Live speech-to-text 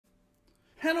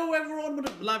Hello everyone, with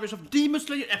the live version of Demon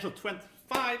Slayer episode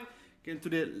 25. Getting to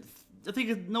the, I think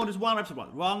there's one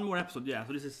more episode, yeah.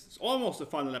 So this is almost the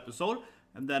final episode,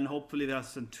 and then hopefully there's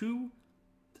season 2.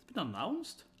 It's been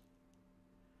announced.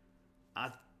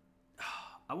 I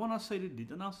wanna say they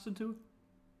did announce season 2.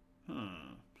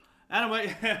 Anyway,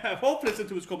 hopefully season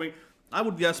 2 is coming. I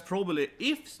would guess probably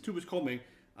if season 2 is coming,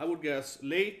 I would guess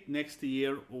late next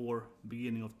year or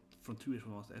beginning of from 2 years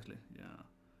from now actually. Yeah.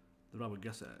 That I would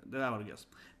guess.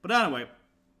 But anyway,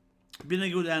 been a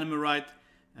good anime, right?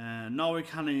 Now we're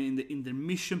kind of in the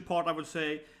intermission part, I would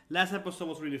say. Last episode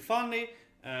was really funny.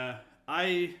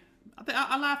 I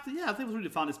laughed. Yeah, I think it was really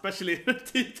fun, especially the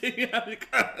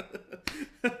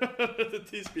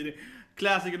T-speeding.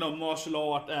 Classic,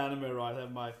 martial art anime, right? I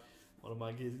have one of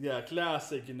my kids. Yeah,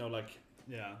 classic, like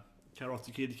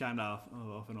Karate Kid kind of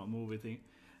movie thing.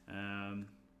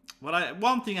 But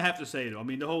one thing I have to say though, I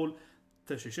mean the whole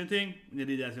transition thing, they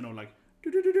did that, like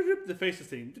the faces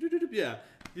thing, yeah,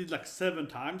 did like 7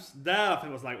 times. That I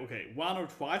was like, okay, 1 or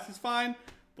twice is fine,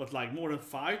 but like more than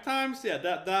 5 times, yeah,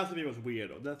 that to me was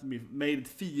weird. That to me made it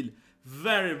feel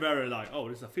very, very like, oh,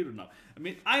 this is a filler now. I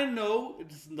mean, I know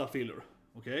it's not a filler,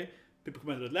 okay? People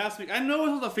commented last week. I know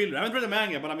it's not a filler. I haven't read the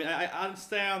manga, but I mean, I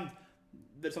understand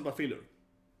that it's not a filler.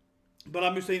 But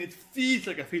I'm just saying it feels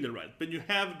like a filler, right? When you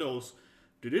have those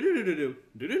yeah,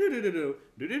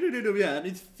 and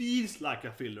it feels like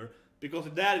a filler because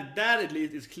that at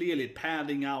least is clearly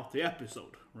padding out the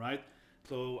episode, right?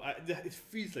 So it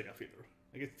feels like a filler.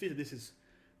 Like it feels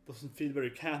doesn't feel very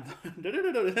canon.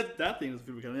 that thing doesn't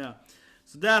feel very canon, yeah.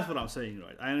 So that's what I'm saying,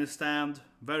 right? I understand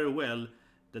very well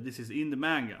that this is in the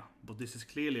manga, but this is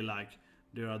clearly like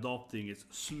they're adopting it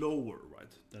slower,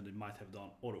 right, than they might have done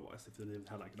otherwise if they didn't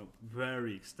have like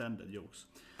very extended jokes.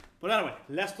 But anyway,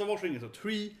 let's start watching it. So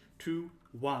 3, 2,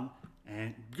 1,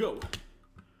 and go.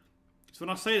 So when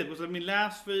I say it, because I mean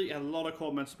last week I had a lot of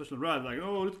comments, especially on Reddit, like,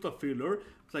 oh, it's a filler.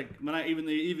 It's like when I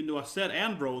even though I said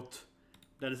and wrote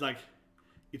that it's like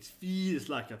it feels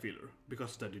like a filler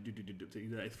because that it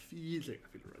feels like a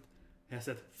filler, right? It has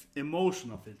that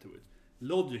emotional feel to it.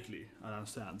 Logically, I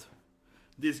understand.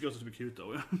 This goes to be cute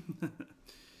though.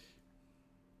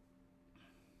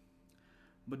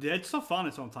 But yeah, it's so funny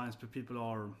sometimes, but people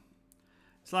are.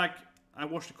 It's like I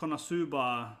watched the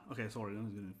Konosuba. Okay, sorry, that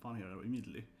was getting fun here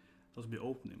immediately. That would be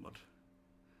opening, but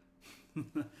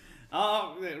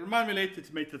remind me later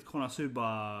to make that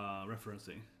Konosuba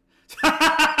referencing.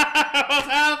 What's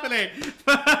happening?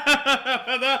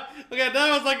 Okay,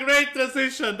 that was a great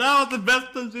transition. That was the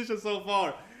best transition so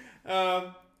far.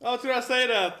 Should I say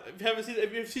that?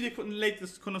 If you've seen the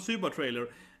latest Konosuba trailer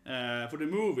for the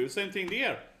movie, same thing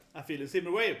there. I feel the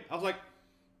similar way.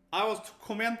 I was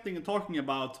commenting and talking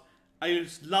about, I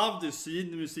just love this scene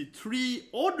when we see 3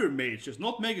 other mages,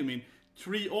 not Megumin,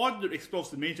 3 other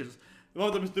explosive mages. One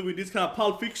of them is doing this kind of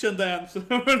Pulp Fiction dance,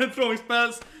 when they're throwing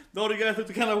spells. The other guys do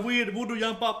the kind of weird voodoo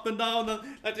jump up and down, and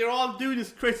like they're all doing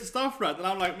this crazy stuff, right? And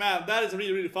I'm like, man, that is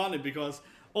really, really funny because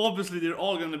obviously they're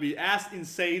all gonna be as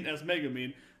insane as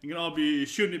Megumin. You're gonna all be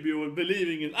Shunibu and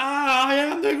believing in, I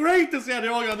am the greatest. Yeah,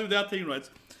 they're all gonna do that thing, right?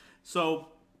 So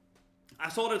I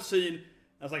saw that scene.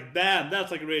 I was like, damn, that's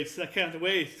like great. I can't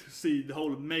wait to see the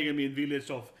whole Megumin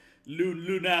village of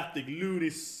lunatic,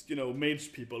 loonies,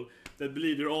 mage people that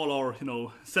believe they're all our,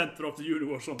 center of the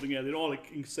universe or something. Yeah, they're all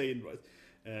like insane, right?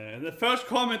 And the first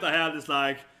comment I had is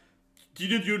like,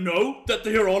 didn't you know that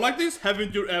they're all like this?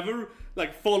 Haven't you ever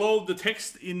like followed the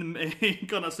text in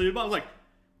Konosuba? I was like,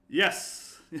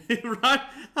 yes, right?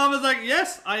 I was like,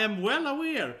 yes, I am well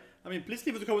aware. I mean, please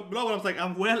leave us a comment below. I was like,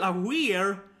 I'm well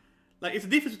aware. Like, it's a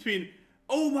difference between,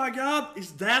 oh my god,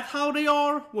 is that how they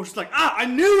are? Or it's like, I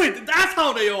knew it, that's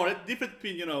how they are. It's different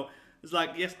between, it's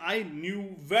like, yes, I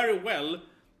knew very well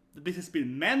that this has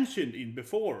been mentioned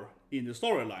before in the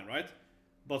storyline, right?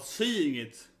 But seeing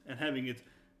it and having it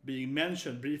being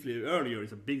mentioned briefly earlier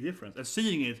is a big difference. And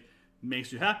seeing it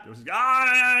makes you happy. It's like,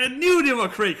 I knew they were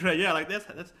cray. Yeah, like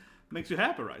that makes you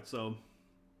happy, right? So,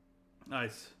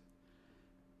 nice.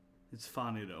 It's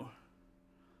funny though.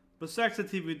 But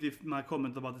sensitive with my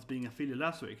comment about this being a filler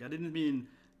last week. I didn't mean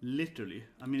literally.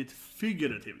 I mean it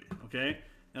figuratively, okay?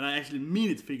 And I actually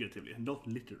mean it figuratively and not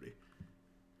literally.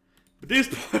 But this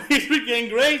point is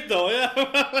freaking great though, yeah?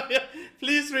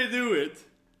 Please redo it.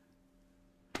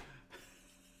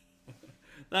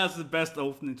 That's the best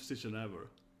opening position ever.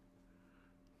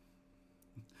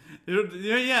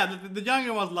 Yeah, the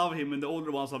younger ones love him and the older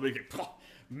ones are like,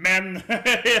 men!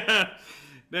 Yeah.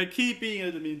 They keep being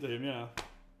a mean to him, yeah.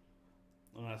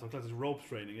 Oh, nice. So classic rope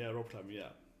training, yeah, rope climbing, yeah.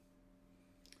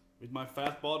 With my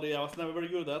fat body, I was never very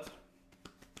good at that.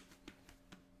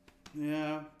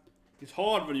 Yeah. It's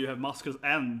hard when you have muscles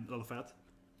and a lot of fat.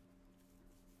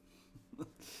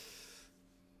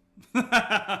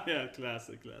 Yeah,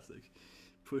 classic.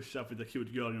 Push up with a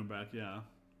cute girl on your back, yeah.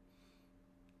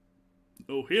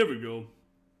 Oh, here we go.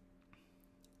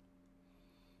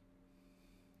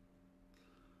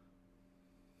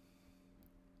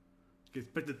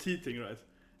 Expect the T thing, right?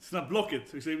 It's not block it,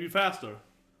 it's gonna be faster.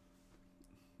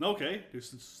 Okay,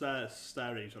 just stare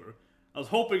at each other. I was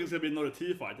hoping it's gonna be another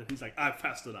T fight, and he's like, I'm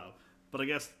faster now. But I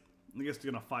guess they're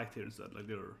gonna fight here instead, like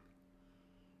they're...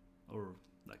 Or,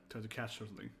 like, try to catch or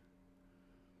something.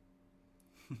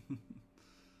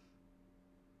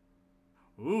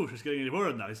 Ooh, she's getting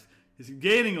worried now. He's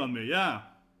gaining on me, yeah.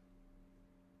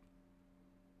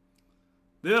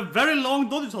 They have very long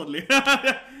dodges suddenly.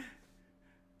 Oh,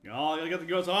 I gotta get the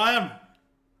girls I am.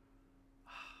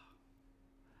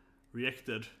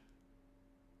 Reacted.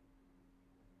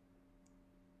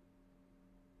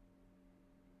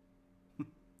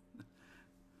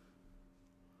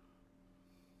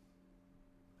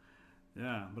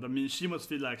 Yeah, but I mean, she must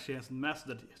feel like she hasn't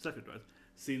mastered that second, right?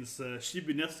 Since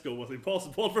Shibinesco was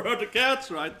impossible for her to catch,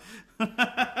 right?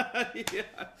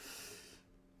 Yeah.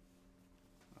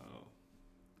 Oh.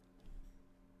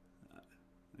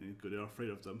 Good, they're afraid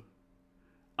of them.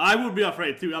 I would be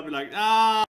afraid too. I'd be like,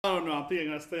 I don't know, I think I'm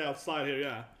gonna stay outside here,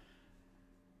 yeah.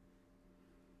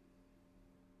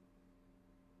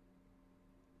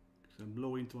 And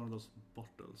blow into one of those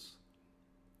bottles.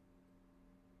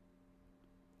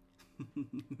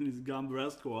 This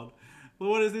Gambara squad.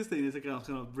 Well, what is this thing? It's a kind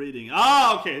of breathing.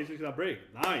 Ah, okay, it's gonna break.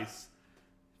 Nice.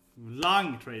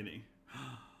 Lung training.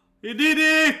 He did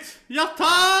it!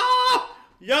 Yatta!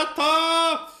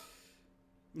 Yatta!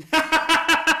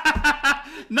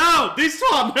 Now this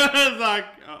one. Like,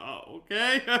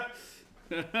 okay.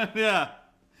 Yeah.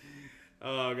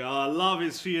 Oh god, I love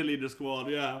his cheerleader squad.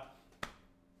 Yeah.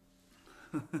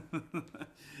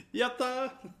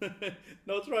 Yatta!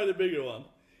 Now try the bigger one.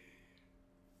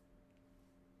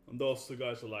 And those two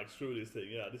guys are like, screw this thing,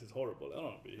 yeah, this is horrible, I don't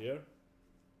want to be here.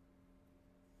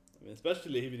 I mean,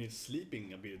 especially even his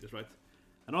sleeping abilities, right?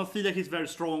 I don't feel like he's very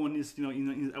strong when he's, you know,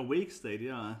 in his awake state,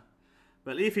 yeah.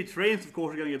 But if he trains, of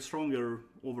course, he's gonna get stronger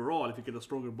overall. If he gets a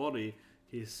stronger body,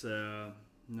 his, you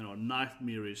know,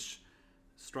 nightmarish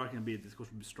striking abilities, of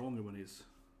course, will be stronger when he's...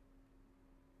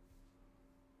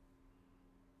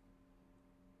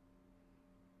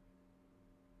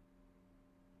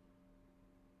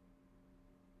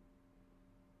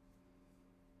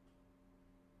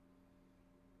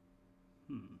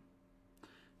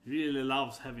 He really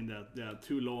loves having that, yeah,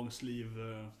 too long sleeve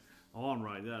arm,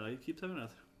 right? Yeah, he keeps having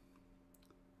that.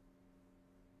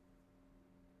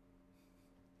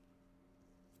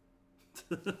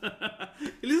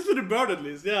 He listens to the bird at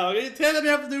least, yeah. Okay, tell him you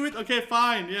have to do it. Okay,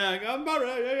 fine, yeah,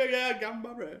 Gambara, yeah,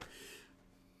 Gambara.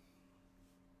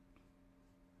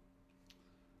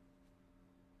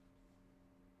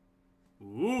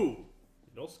 Ooh,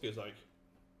 Inosuke's like,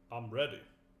 I'm ready.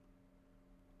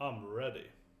 I'm ready.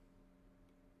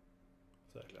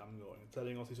 Exactly, I'm going.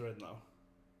 Telling us he's ready now.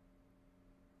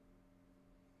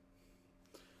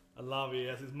 I love he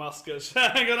has his mustache.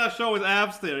 I'm gonna show his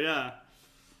abs there, yeah.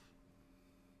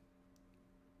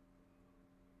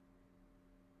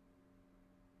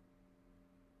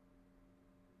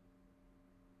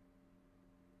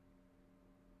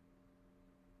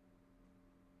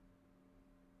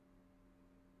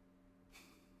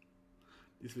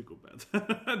 This will go bad.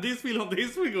 This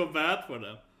will go bad for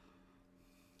them.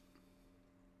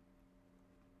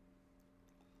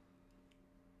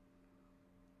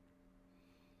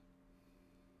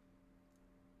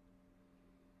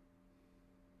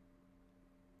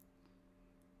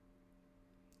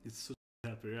 It's so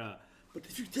happy, yeah. But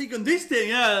if you take on this thing,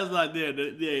 yeah, it's like they're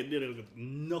gonna get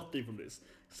nothing from this.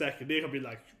 Exactly, they're gonna be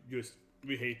like, just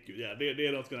we hate you. Yeah,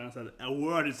 they're not gonna answer a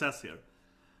word it says here.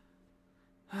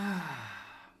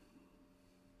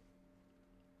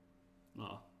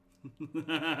 Oh.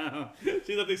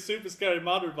 See that this super scary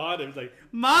mother behind him. It's like,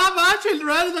 Mama,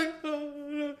 children! It's like,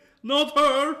 not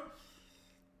her!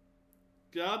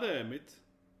 God damn it.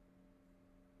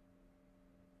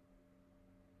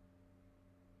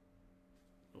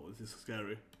 Oh, this is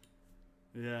scary.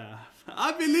 Yeah.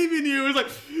 I believe in you! It's like,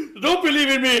 don't believe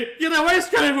in me! Get away,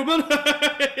 scary woman!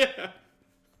 Yeah.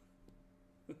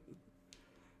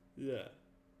 Yeah.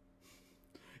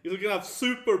 You're gonna have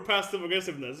super passive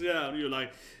aggressiveness, yeah, and you're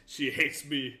like, she hates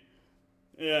me.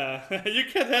 Yeah, you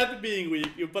can't help being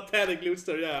weak, you pathetic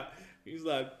loser, yeah. He's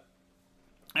like,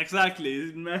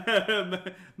 exactly,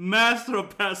 master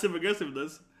of passive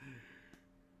aggressiveness.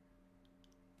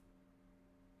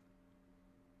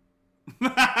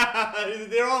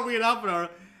 They're all weird up for her.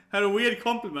 Her weird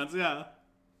compliments, yeah.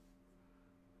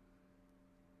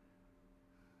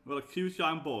 Well, a cute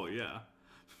young boy, yeah.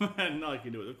 Now I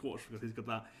can do it, of course, because he's got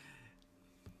that.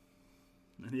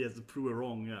 And he has to prove it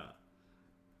wrong, yeah.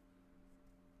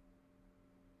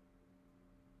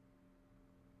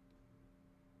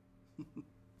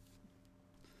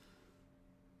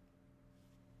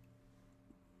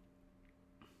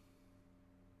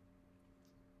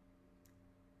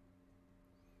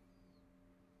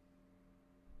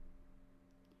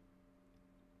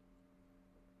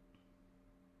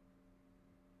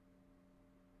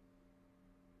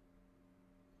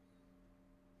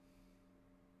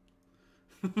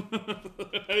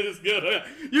 It is good.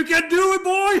 You can do it,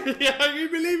 boy! Yeah, we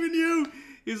believe in you!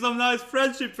 He's some nice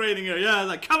friendship training here. Yeah,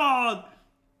 like, come on!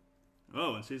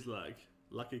 Oh, and she's like,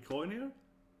 lucky coin here?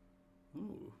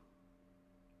 Ooh.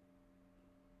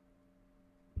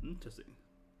 Interesting.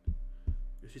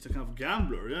 She's a kind of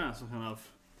gambler, yeah, some kind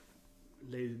of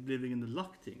living in the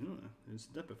luck thing. Oh, I didn't see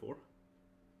that before.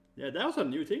 Yeah, that was a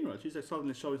new thing, right? She's like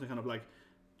suddenly showing some kind of like,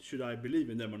 should I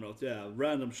believe in them or not? Yeah,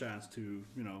 random chance to,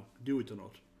 you know, do it or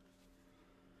not.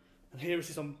 And here we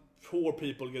see some poor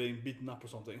people getting beaten up or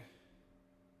something.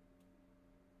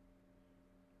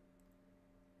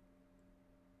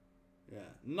 Yeah,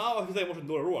 now I can say watching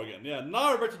Dororo again. Yeah,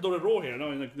 now we're back to Dororo here.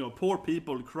 Now, like, you know, poor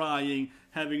people crying,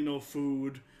 having no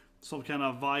food, some kind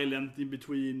of violent in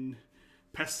between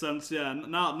peasants. Yeah,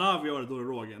 now we are at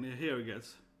Dororo again. Yeah, here it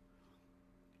gets.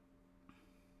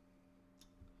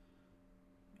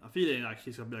 I feel like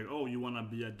he's gonna be like, oh, you wanna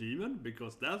be a demon?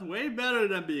 Because that's way better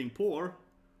than being poor.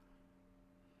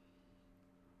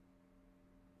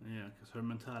 Yeah, because her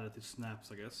mentality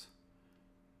snaps, I guess.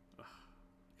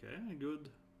 Okay, good.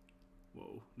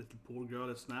 Whoa, little poor girl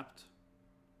that snapped.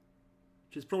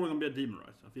 She's probably gonna be a demon,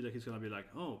 right? I feel like he's gonna be like,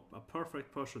 oh, a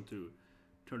perfect person to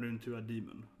turn into a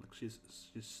demon. Like she's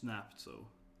snapped, so.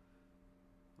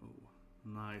 Oh,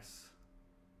 nice.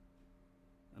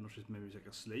 I know she's maybe like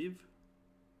a slave.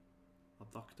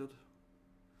 Abducted.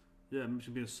 Yeah, maybe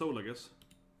she'll be a soul, I guess.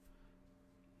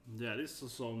 Yeah, this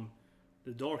is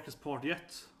the darkest part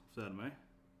yet of the anime.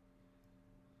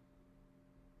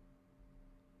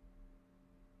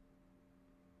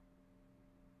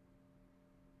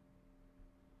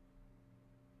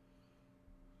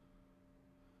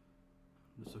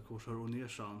 This of course her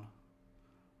Oneshan.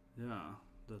 Yeah,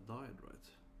 that died, right?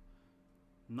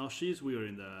 Now she's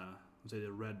wearing in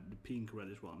the red, the pink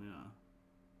reddish one, yeah.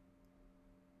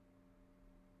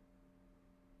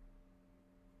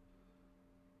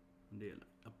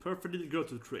 A perfect little girl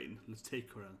to train. Let's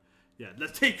take her in. Yeah,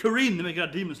 let's take her in and make her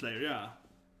a demon slayer, yeah.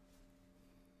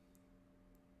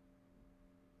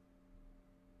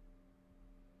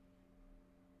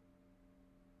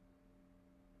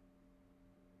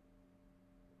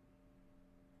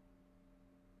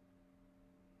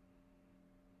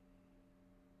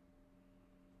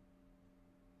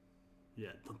 Yeah,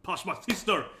 don't touch my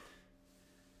sister!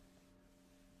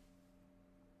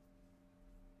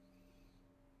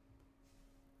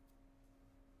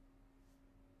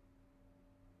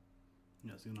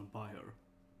 Yeah, so you're gonna buy her.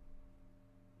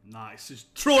 Nice,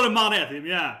 just throw the money at him,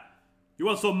 yeah! You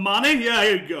want some money? Yeah,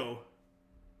 here you go!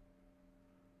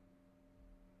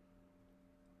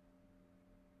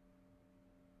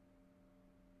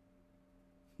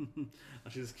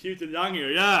 She's cute and young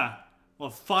here, yeah! Well,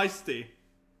 feisty.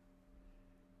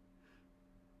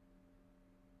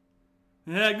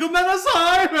 Yeah, good man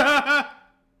aside!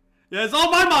 Yeah, it's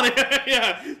all my money!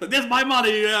 Yeah, so this is my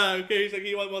money, yeah, okay, he's like,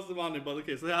 he wants the money, but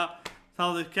okay, so yeah, that's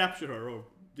how they capture her, or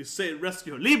they say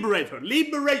rescue her, liberate her,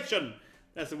 liberation!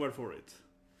 That's the word for it.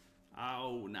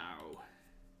 Oh, no.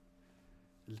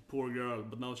 This poor girl,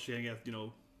 but now she can get, you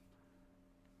know,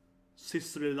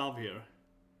 sisterly love here.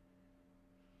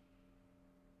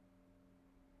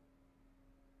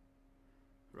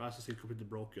 Her eyes are still completely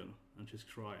broken, and she's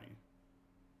crying.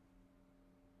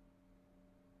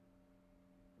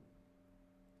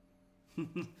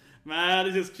 Man,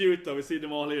 this is cute though. We see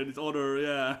them all here in this order,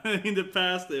 yeah. In the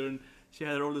past there, and she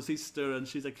had her older sister, and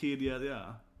she's a kid,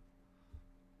 yeah.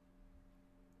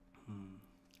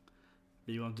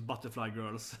 Be one of the butterfly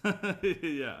girls.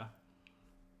 Yeah.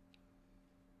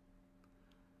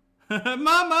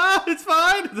 Mama, it's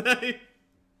fine!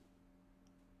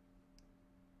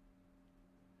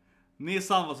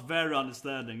 Nisan was very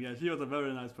understanding, yeah, she was a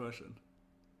very nice person.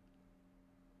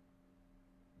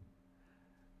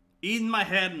 In my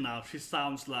head now, she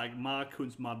sounds like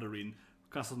Makun's mother in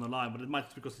Castle on the Line, but it might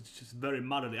be because she's very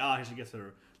motherly. Ah, here she gets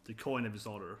her the coin of his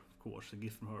daughter, of course, a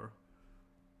gift from her.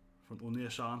 From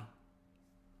Oneshan.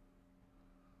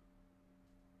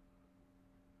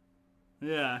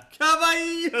 Yeah.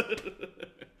 Kawaii!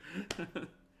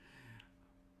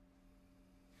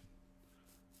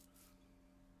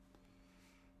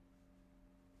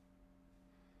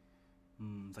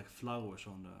 It's like flowers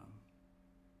on the...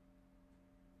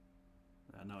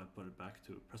 Yeah, now I put it back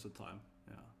to present time.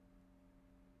 Yeah.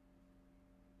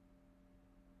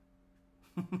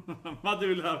 Mother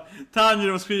will have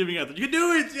Tanya was screaming at it. You can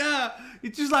do it, yeah!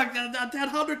 It's just like that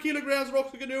 100 kilograms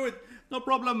rocks, you can do it. No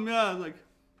problem, yeah. Like,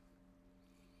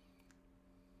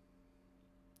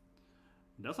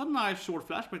 that's a nice short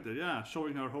flashback there, yeah.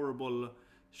 Showing her horrible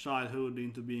childhood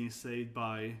into being saved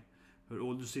by her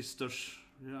older sisters.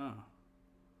 Yeah.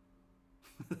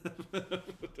 That's a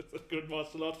good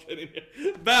martial arts training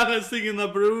here. Balancing in a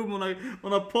broom on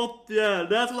a pot, yeah.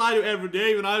 That's what I do every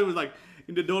day when I was like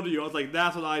in the dojo. I was like,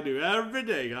 that's what I do every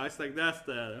day, guys. Like, that's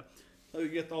the how you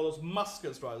get all those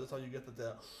muscles, right? That's how you get it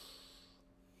there.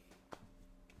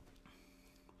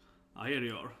 Ah, here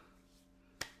you are.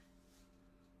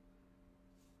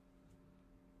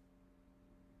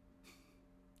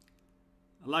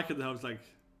 I like it how it's like,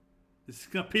 he's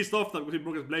kind of pissed off that because he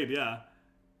broke his blade, yeah.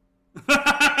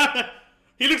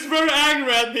 He looks very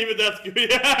angry at me with that.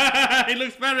 He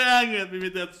looks very angry at me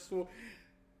with that sword.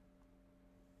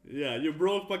 Yeah, you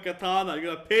broke my katana. You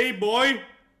gotta pay, boy.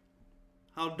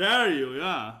 How dare you?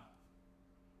 Yeah.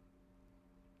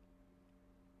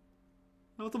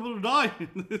 I was about to die.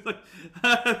 It's like,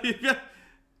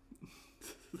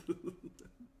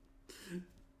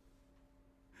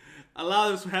 I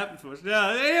love this to happen first.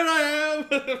 Yeah, here I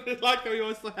am. Like how he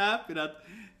was so happy that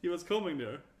he was coming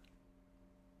there.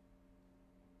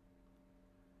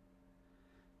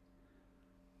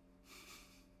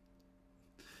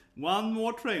 One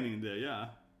more training there, yeah.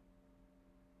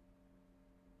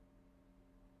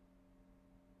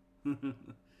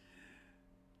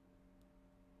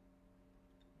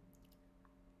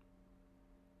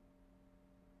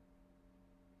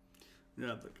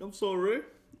 Yeah, I'm sorry.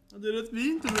 I didn't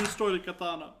mean to destroy the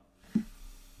katana. He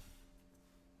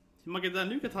might get that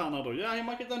new katana though. Yeah, he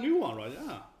might get that new one, right?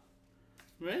 Yeah.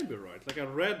 Maybe, right? Like a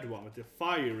red one with the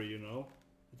fiery, you know.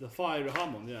 With the fiery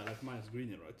Hammond. Yeah, like mine is green,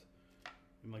 right?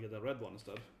 We might get that red one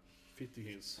instead. Fitting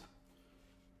his...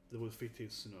 That will fit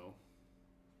his, you know...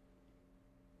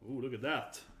 Ooh, look at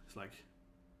that. It's like...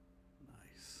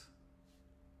 Nice.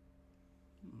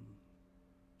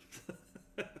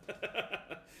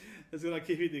 It's gonna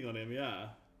keep hitting on him, yeah.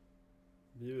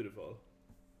 Beautiful.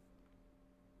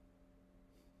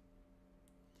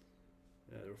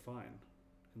 Yeah, they're fine.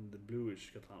 And the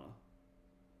bluish katana.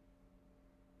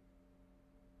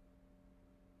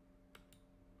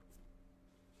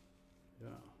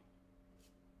 Yeah.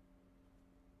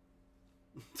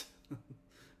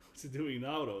 What's he doing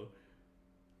now though?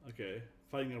 Okay.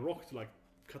 Fighting a rock to like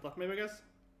cut up maybe, I guess?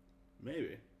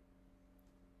 Maybe.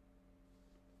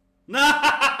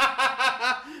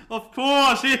 Of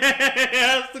course, he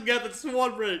has to get the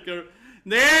sword breaker.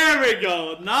 There we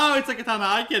go. Now it's a katana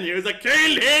I can hear. It's like,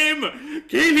 kill him!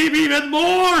 Kill him even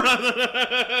more!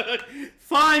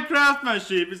 Fine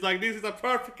craftsmanship. It's like, this is a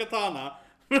perfect katana.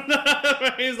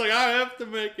 He's like, I have to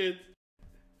make it.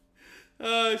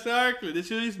 Exactly. They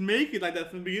should just make it like that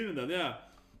from the beginning then, yeah.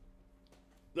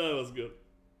 That was good.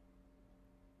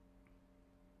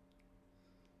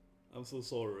 I'm so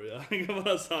sorry. Yeah.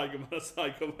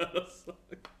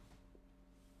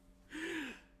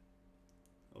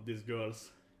 Of these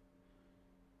girls.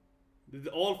 Did they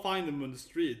all find them on the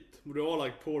street? Were they all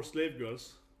like poor slave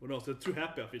girls? Or no, they're too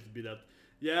happy I feel to be that.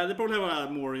 Yeah, they probably have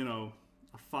a more, you know,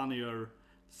 a funnier,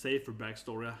 safer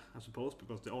backstory, I suppose,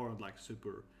 because they aren't like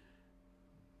super...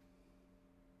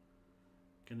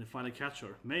 Can they finally catch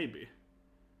her? Maybe.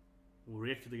 Or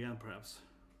react it again, perhaps.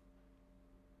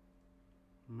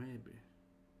 Maybe.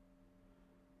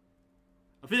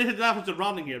 I feel like it's after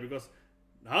running here because...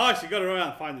 Nice, she got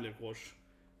around finally, of course.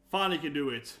 Finally can do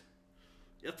it.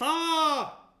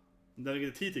 Yatta! And then we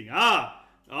get the teething. Ah!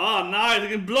 Oh, nice, you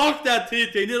can block that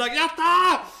teething. They're like,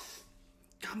 Yatta!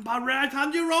 Come by right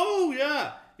hand you roll!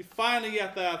 Yeah! You finally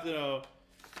get that, you know...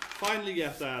 Finally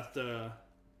get that,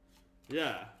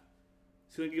 yeah.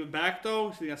 She's gonna give it back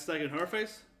though? She's gonna stack it in her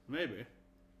face? Maybe.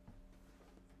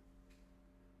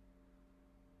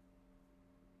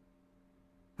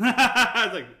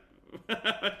 It's like...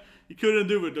 He couldn't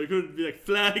do it though. He couldn't be like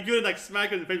flat. He couldn't like smack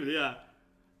her in the face with it. Yeah.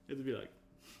 He had to be like...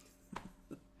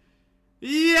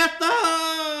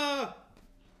 Yatta!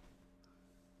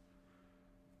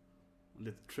 They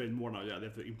have to train more now. Yeah, they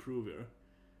have to improve here.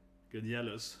 Get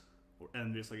jealous. Or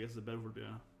envious, I guess is the better word,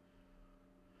 yeah.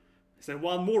 It's like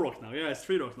one more rock now. Yeah, it's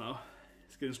 3 rocks now.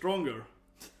 It's getting stronger.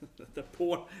 the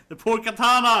poor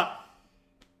katana!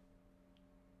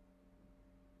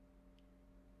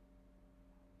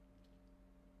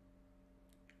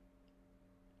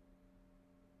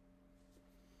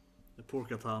 The poor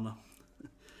katana.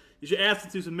 You should ask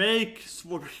them to make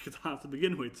sword katana to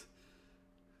begin with.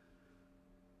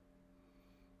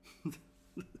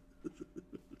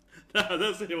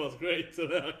 That scene was great. So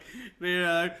I mean,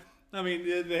 I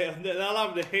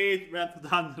love the hate ran to the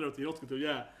hand of the Yotsuki too,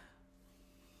 yeah.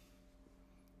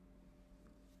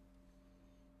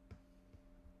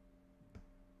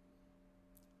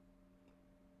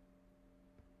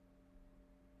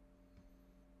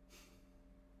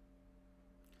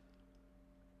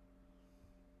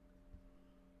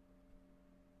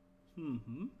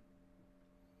 Mm-hmm.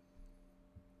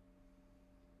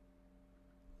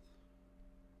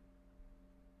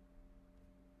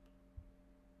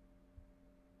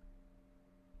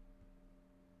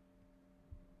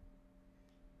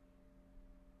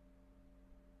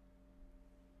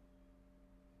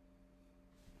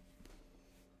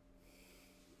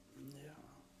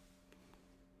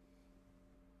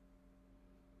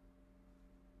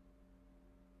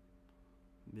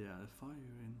 Yeah, the fire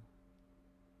in.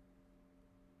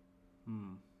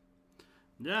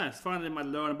 Yeah, it's finally might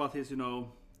learn about his, learn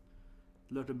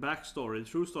the backstory, the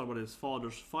true story about his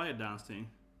father's fire dance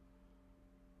thing.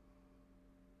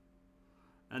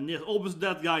 And yes, obviously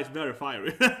that guy is very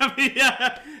fiery. I mean,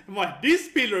 yeah, this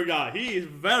pillar guy, he is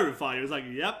very fiery. It's like,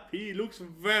 yep, he looks like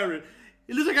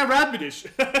a rabbitish.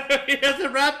 He has a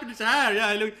rabbitish hair.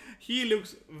 Yeah, he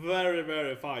looks very,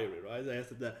 very fiery, right? He has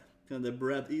the kind of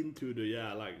bred into the,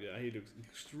 he looks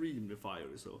extremely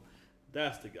fiery. So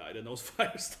that's the guy that knows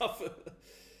fire stuff.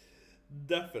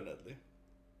 Definitely,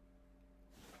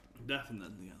 yeah,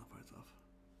 fire stuff.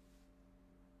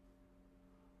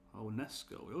 Oh,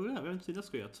 Nesco. Oh yeah, we haven't seen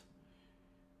Nesco yet.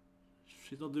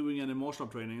 She's not doing any martial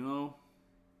art training, no.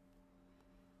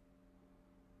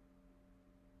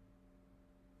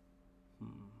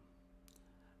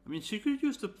 I mean, she could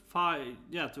use the fight,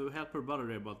 to help her brother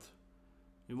there, but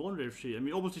you wonder if she. I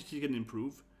mean, obviously she can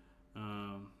improve,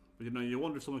 but you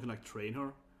wonder if someone can like train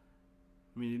her.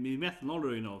 I mean, we met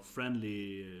another,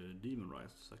 friendly demon, right?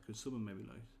 So I could assume maybe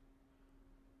like,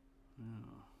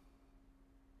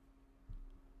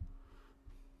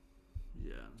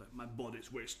 yeah, like my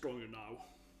body's way stronger now.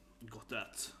 Got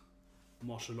that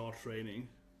martial art training.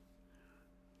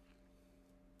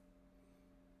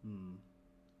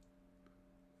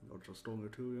 Ultra stronger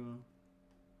too, yeah.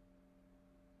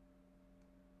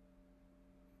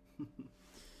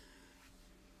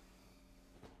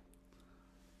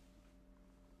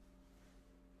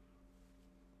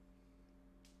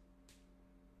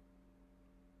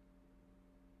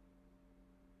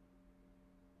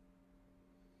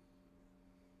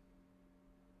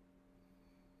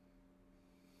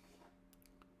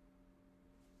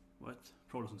 What?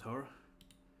 Probably not her.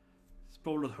 It's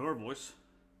probably not her voice.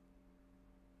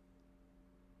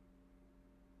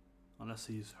 Unless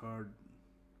he's heard.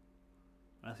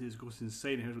 Unless he goes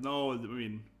insane here. No, I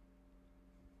mean.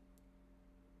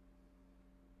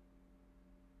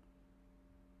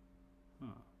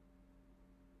 Huh.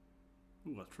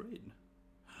 Ooh, a train.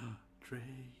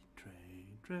 Train.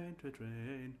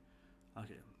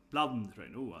 Okay. Blood on the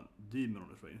train. Ooh, a demon on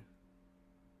the train.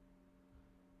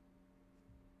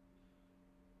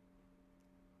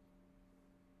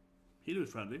 He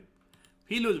looks friendly.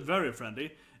 He looks very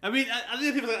friendly. I mean, I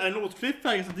didn't think I know what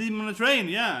cliffhanger is a demon on a train,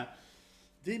 yeah.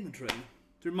 Demon train.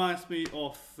 It reminds me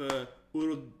of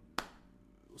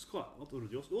what's called? Not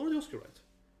Urodyoski, right?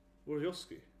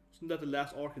 Urodyoski. Isn't that the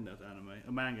last arc in that anime?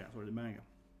 A manga, sorry, the manga.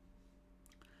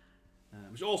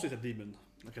 Which also is a demon.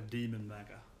 Like a demon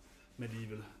manga.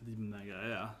 Medieval demon manga,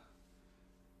 yeah.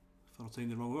 If I'm not saying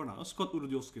the wrong word now. It's called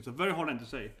Urodyoski. It's a very hard name to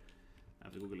say. I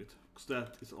have to Google it. Because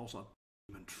that is also a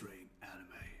demon train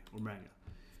anime. Or manga.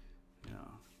 Yeah.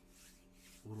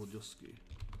 Urodyoski.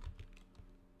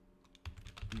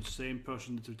 The same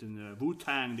person that took in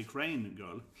Wu-Tang, the crane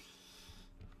girl.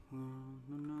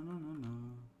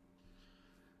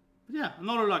 But yeah,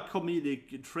 another like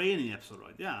comedic training episode,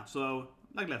 right? Yeah, so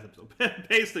like last episode,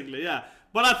 basically, yeah.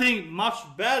 But I think much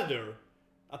better.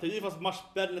 I think it was much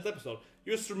better in that episode.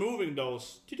 Just removing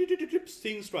those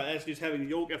things, right? Actually, just having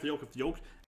joke after joke after joke.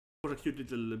 What a cute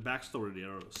little backstory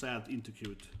there, sad into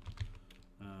cute.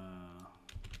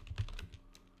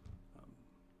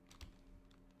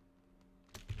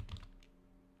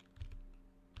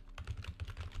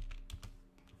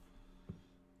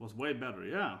 Was way better,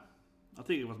 yeah. I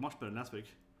think it was much better last week.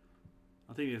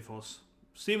 I think it was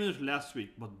similar to last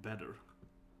week, but better.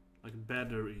 Like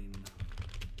better in...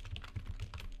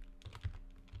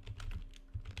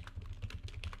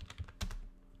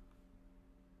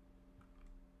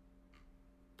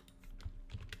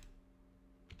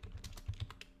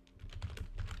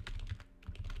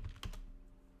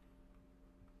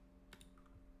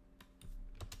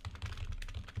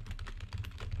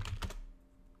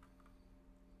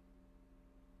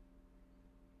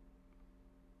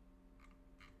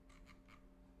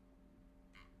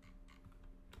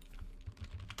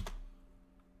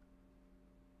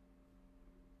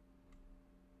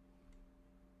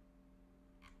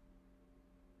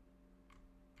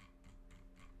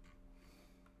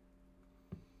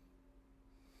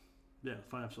 Yeah,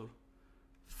 5 episode.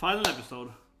 Final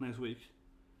episode next week.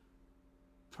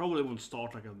 Probably won't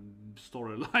start like a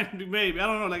storyline. Maybe, I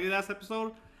don't know, like the last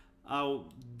episode.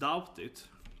 I'll doubt it.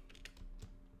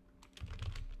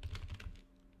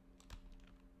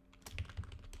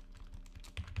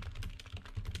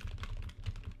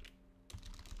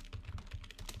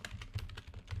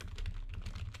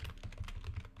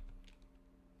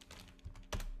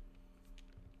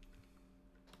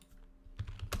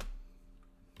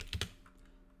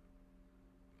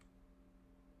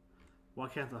 Why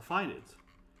can't I find it?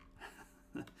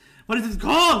 What is it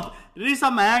called? It is a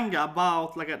manga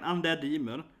about like an undead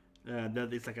demon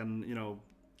that is like an, you know,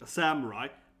 a samurai.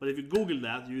 But if you Google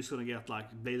that, you're just gonna get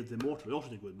like Blade Immortal.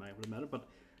 Also a good manga for the matter. But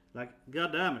like,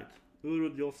 god damn it,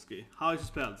 Urudiovsky. How is it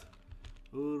spelled?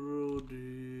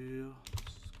 Urudiovsky.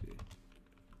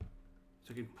 It's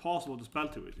like impossible to spell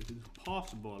to it. It's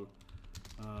impossible.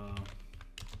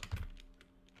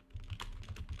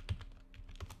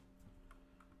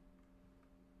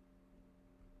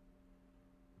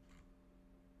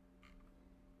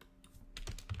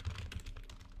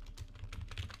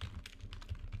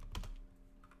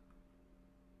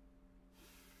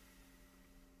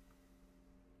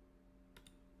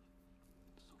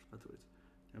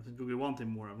 I have to Google one thing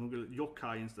more. I'm going to Google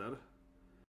yokai instead.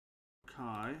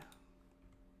 Yokai.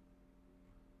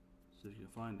 See if you can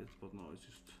find it, but no, it's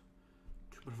just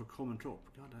too much of a common trope.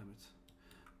 God damn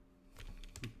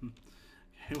it.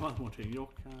 Okay, one more thing.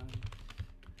 Yokai.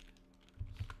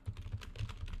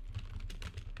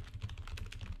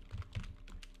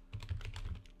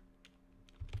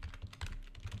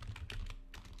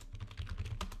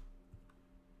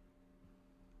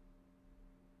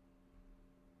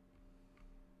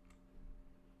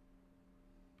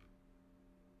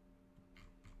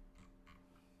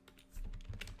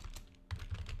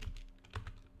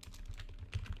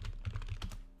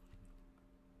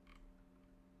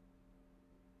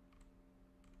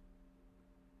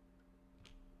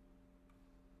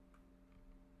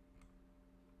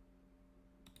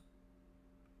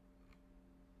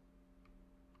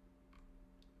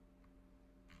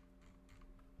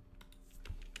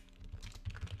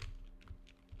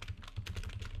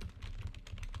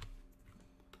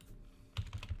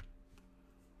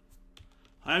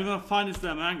 I'm gonna find this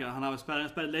damn manga and I will spell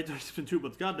it later in 2,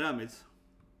 but god damn it.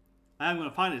 I'm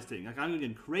gonna find this thing. Like, I'm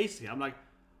getting crazy. I'm like,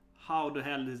 how the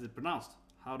hell is it pronounced?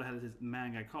 How the hell is this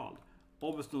manga called?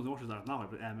 Obviously no watches that now,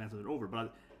 I answered it over,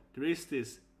 but there is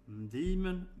this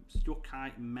demon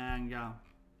yokai manga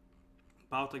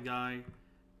about a guy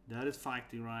that is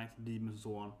fighting, right? Demons and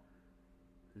so on.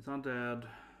 It's undead.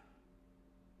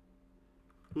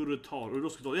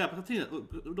 Urutaru. Yeah, but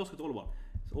Urutaru.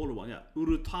 It's all one, yeah.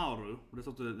 Urutaru. That's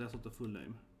not the full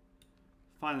name.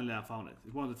 Finally, I found it.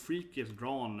 It's one of the freakiest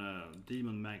drawn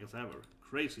demon mangas ever.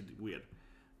 Crazy weird.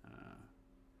 I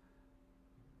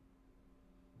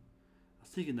was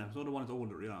thinking that. So the one is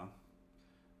older, yeah.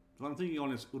 So I'm thinking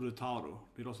on is Urutaru.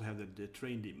 They also have the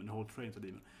train demon. The whole train's a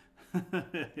demon.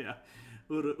 Yeah.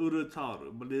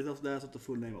 Urutaru. But that's not the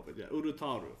full name of it. Yeah.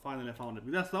 Urutaru. Finally, I found it.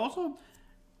 But that's also.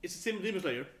 It's a similar Demon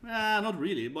Slayer. Not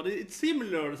really, but it's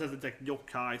similar in the sense it's like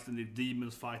yokais and the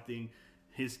demons fighting.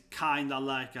 He's kinda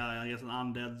like, I guess, an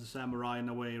undead samurai in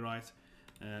a way, right?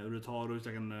 Urutaru is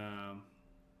like an...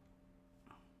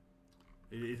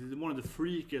 it's one of the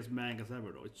freakiest mangas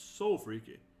ever, though. It's so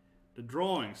freaky. The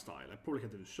drawing style, I probably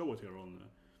can't even show it here on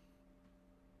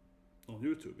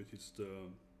YouTube. It's just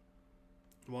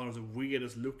one of the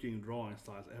weirdest looking drawing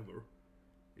styles ever.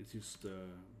 It's just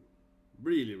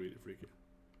really, really freaky.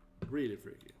 Really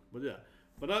freaky, but yeah,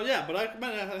 but I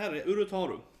had it.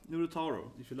 Urutaru.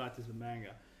 If you like this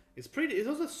manga, it's pretty. It's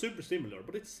also super similar,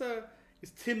 but it's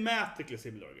thematically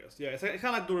similar, I guess. Yeah, it's kind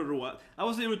of like Dororo. I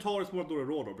would say Urutaru is more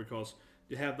Dororo though, because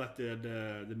you have like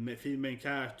the main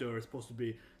character is supposed to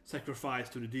be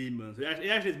sacrificed to the demons. It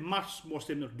actually is much more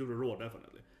similar to Dororo,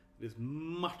 definitely. It is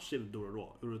much similar to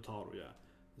Dororo. Urutaru, yeah,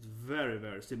 it's very,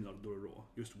 very similar to Dororo,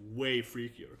 just way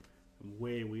freakier and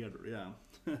way weirder. Yeah.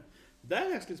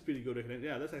 That actually is pretty good.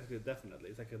 Yeah, that's actually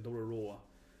definitely. It's like a Dororo.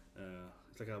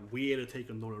 It's like a weird take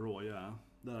on Dororo. Yeah,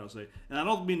 that I would say. And I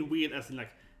don't mean weird as in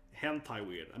like hentai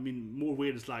weird. I mean more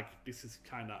weird is like this is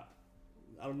kind of,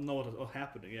 I don't know what's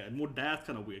happening. Yeah, more that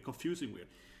kind of weird, confusing weird.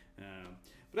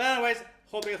 But anyways,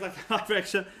 hoping it's like that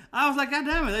direction. I was like, god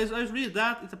damn it! I just read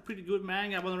that. It's a pretty good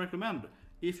manga. I want to recommend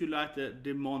if you like the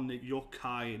demonic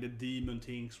yokai, the demon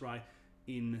things, right?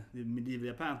 In the medieval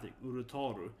Japan thing,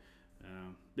 Urutaru.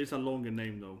 There's a longer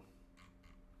name though.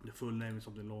 The full name is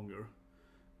something longer.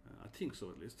 I think so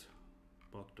at least.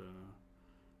 But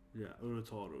yeah,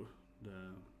 Urutaru,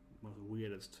 the most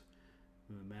weirdest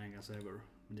mangas ever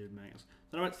medieval mangas.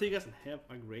 So alright, see you guys and have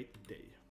a great day.